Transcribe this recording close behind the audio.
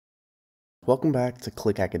Welcome back to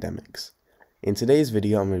Click Academics. In today's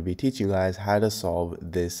video, I'm going to be teaching you guys how to solve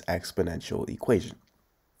this exponential equation.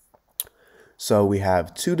 So we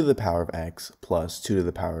have 2 to the power of x plus 2 to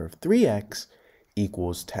the power of 3x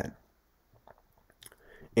equals 10.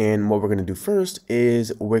 And what we're going to do first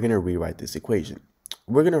is we're going to rewrite this equation.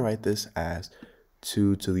 We're going to write this as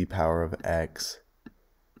 2 to the power of x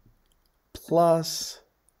plus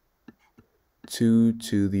 2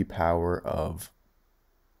 to the power of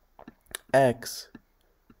x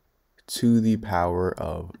to the power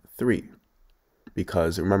of 3.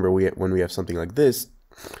 Because remember, when we have something like this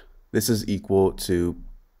is equal to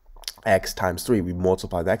x times 3. We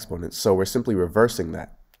multiply the exponents, so we're simply reversing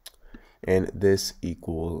that. And this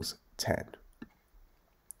equals 10.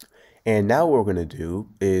 And now what we're going to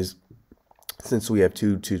do is, since we have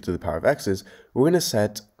 2 to the power of x's, we're going to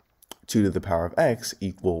set 2 to the power of x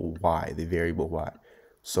equal y, the variable y.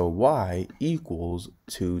 So y equals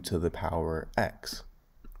 2 to the power x.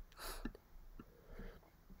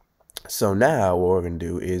 So now what we're going to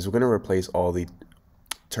do is we're going to replace all the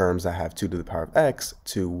terms that have 2 to the power of x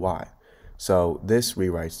to y. So this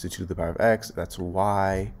rewrites to 2 to the power of x, that's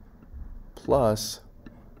y plus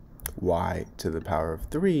y to the power of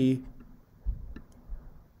 3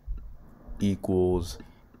 equals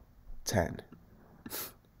 10.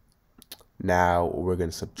 Now we're going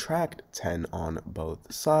to subtract 10 on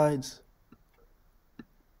both sides.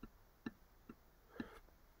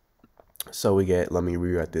 So we get, let me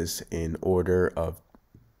rewrite this in order of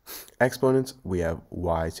exponents. We have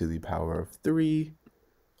y to the power of 3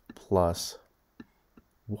 plus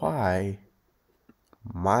y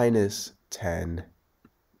minus 10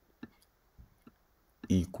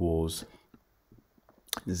 equals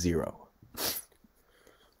 0.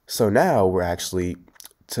 So now we're actually,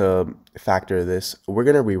 to factor this, we're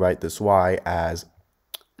going to rewrite this y as,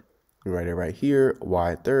 write it right here,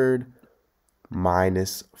 y third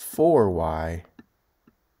minus 4y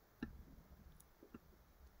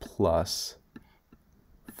plus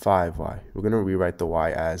 5y. We're going to rewrite the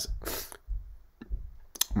y as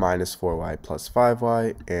minus 4y plus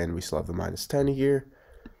 5y, and we still have the minus 10 here,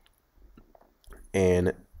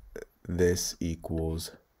 and this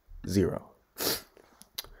equals 0.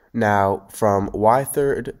 Now, from y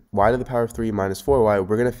to the power of 3 minus 4y,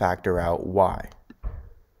 we're going to factor out y.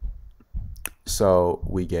 So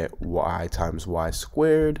we get y times y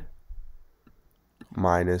squared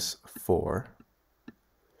minus 4.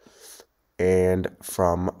 And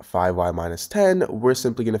from 5y minus 10, we're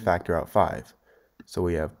simply going to factor out 5. So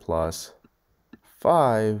we have plus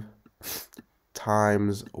 5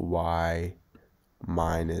 times y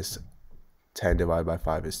minus 10 divided by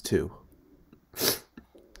 5 is 2.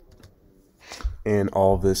 And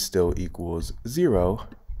all this still equals 0.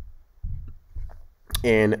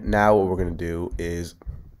 And now what we're going to do is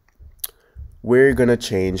we're going to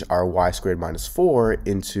change our y squared minus 4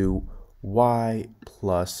 into y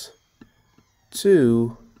plus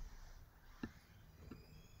 2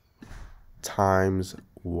 times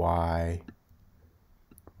y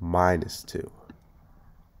minus 2.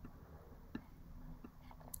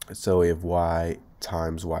 So we have y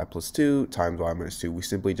times y plus 2 times y minus 2. We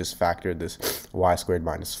simply just factored this y squared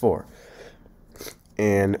minus 4.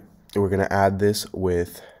 And we're going to add this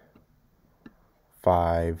with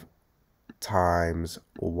 5 times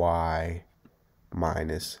y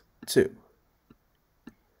minus 2.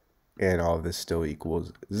 And all of this still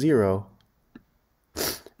equals 0.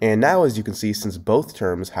 And now, as you can see, since both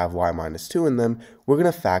terms have y minus 2 in them, we're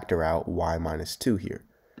going to factor out y minus 2 here.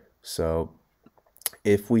 So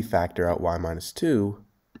if we factor out y minus 2,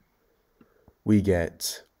 we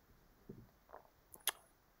get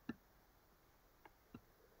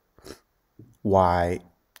y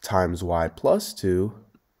times y plus 2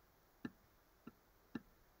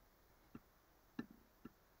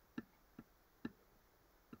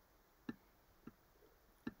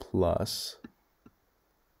 plus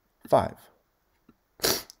 5.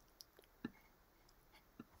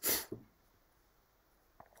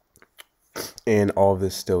 And all of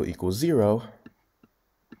this still equals 0.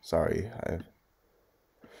 Sorry.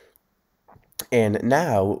 And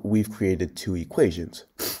now we've created two equations.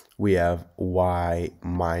 We have y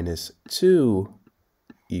minus 2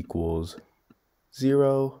 equals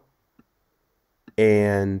 0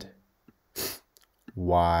 and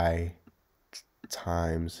y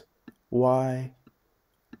times y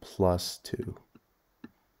plus 2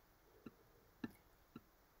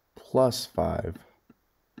 plus 5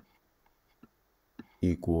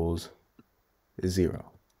 equals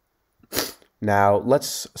 0. Now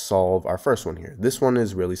let's solve our first one here. This one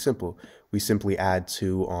is really simple. We simply add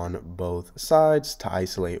 2 on both sides to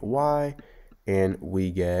isolate y, and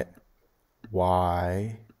we get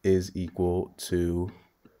y is equal to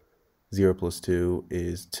 0 plus 2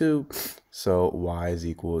 is 2. So y is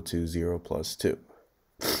equal to 0 plus 2.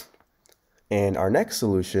 And our next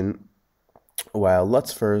solution, well,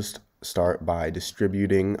 let's first start by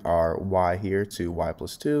distributing our y here to y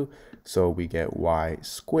plus 2. So we get y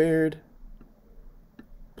squared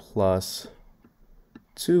plus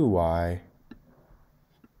 2y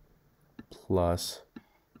plus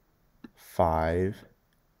 5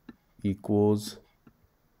 equals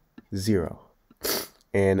 0.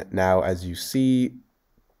 And now, as you see,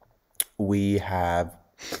 we have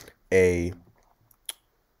a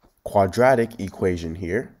quadratic equation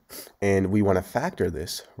here, and we want to factor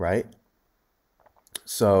this, right?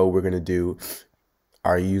 So we're going to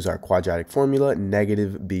use our quadratic formula,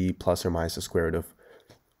 negative b plus or minus the square root of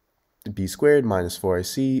b squared minus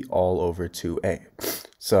 4ac all over 2a.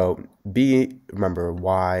 So b, remember,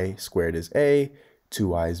 y squared is a,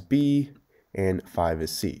 2y is b, and 5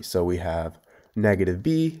 is c. So we have negative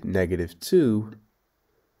b, negative 2,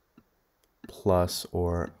 plus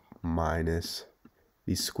or minus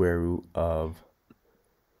the square root of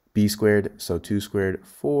b squared, so 2 squared,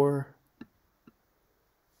 4,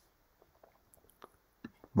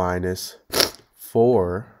 minus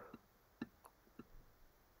 4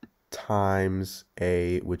 times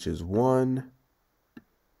a, which is 1,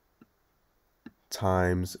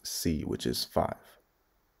 times c, which is 5.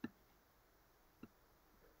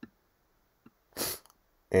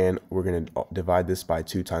 And we're going to divide this by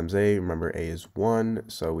 2 times a. Remember, a is 1,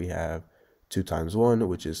 so we have 2 times 1,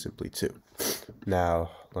 which is simply 2.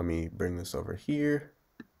 Now, let me bring this over here.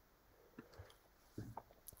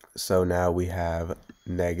 So now we have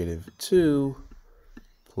negative 2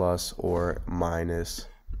 plus or minus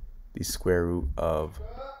the square root of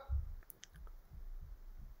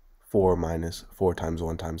 4 minus 4 times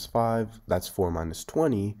 1 times 5. That's 4 minus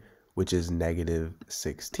 20, which is negative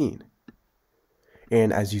 16.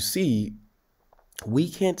 And as you see, we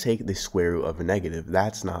can't take the square root of a negative.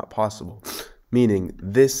 That's not possible. Meaning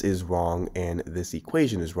this is wrong and this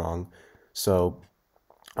equation is wrong. So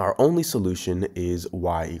our only solution is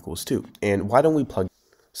y equals 2. And why don't we plug?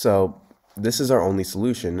 So this is our only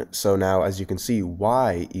solution. So now, as you can see,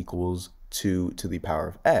 y equals 2 to the power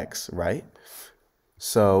of x, right?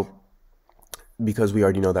 So because we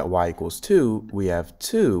already know that y equals 2, we have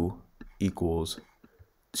 2 equals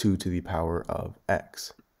 2 to the power of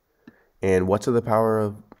x. And what to the power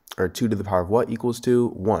of, or 2 to the power of what equals 2?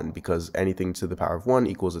 1, because anything to the power of 1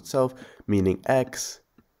 equals itself, meaning x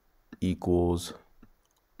equals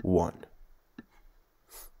 1.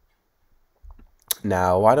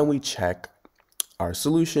 Now, why don't we check our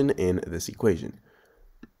solution in this equation?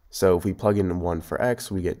 So if we plug in 1 for x,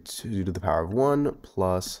 we get 2 to the power of 1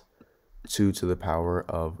 plus 2 to the power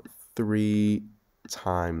of 3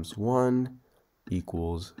 times 1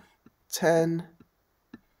 equals 10.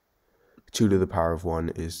 2 to the power of 1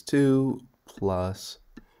 is 2, plus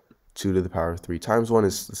 2 to the power of 3 times 1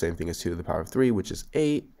 is the same thing as 2 to the power of 3, which is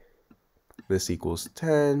 8. This equals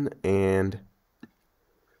 10, and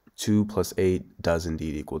 2 plus 8 does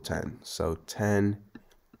indeed equal 10. So 10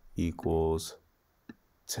 equals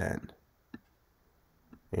 10.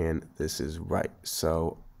 And this is right.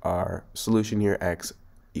 So our solution here, x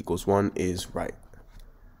equals 1, is right.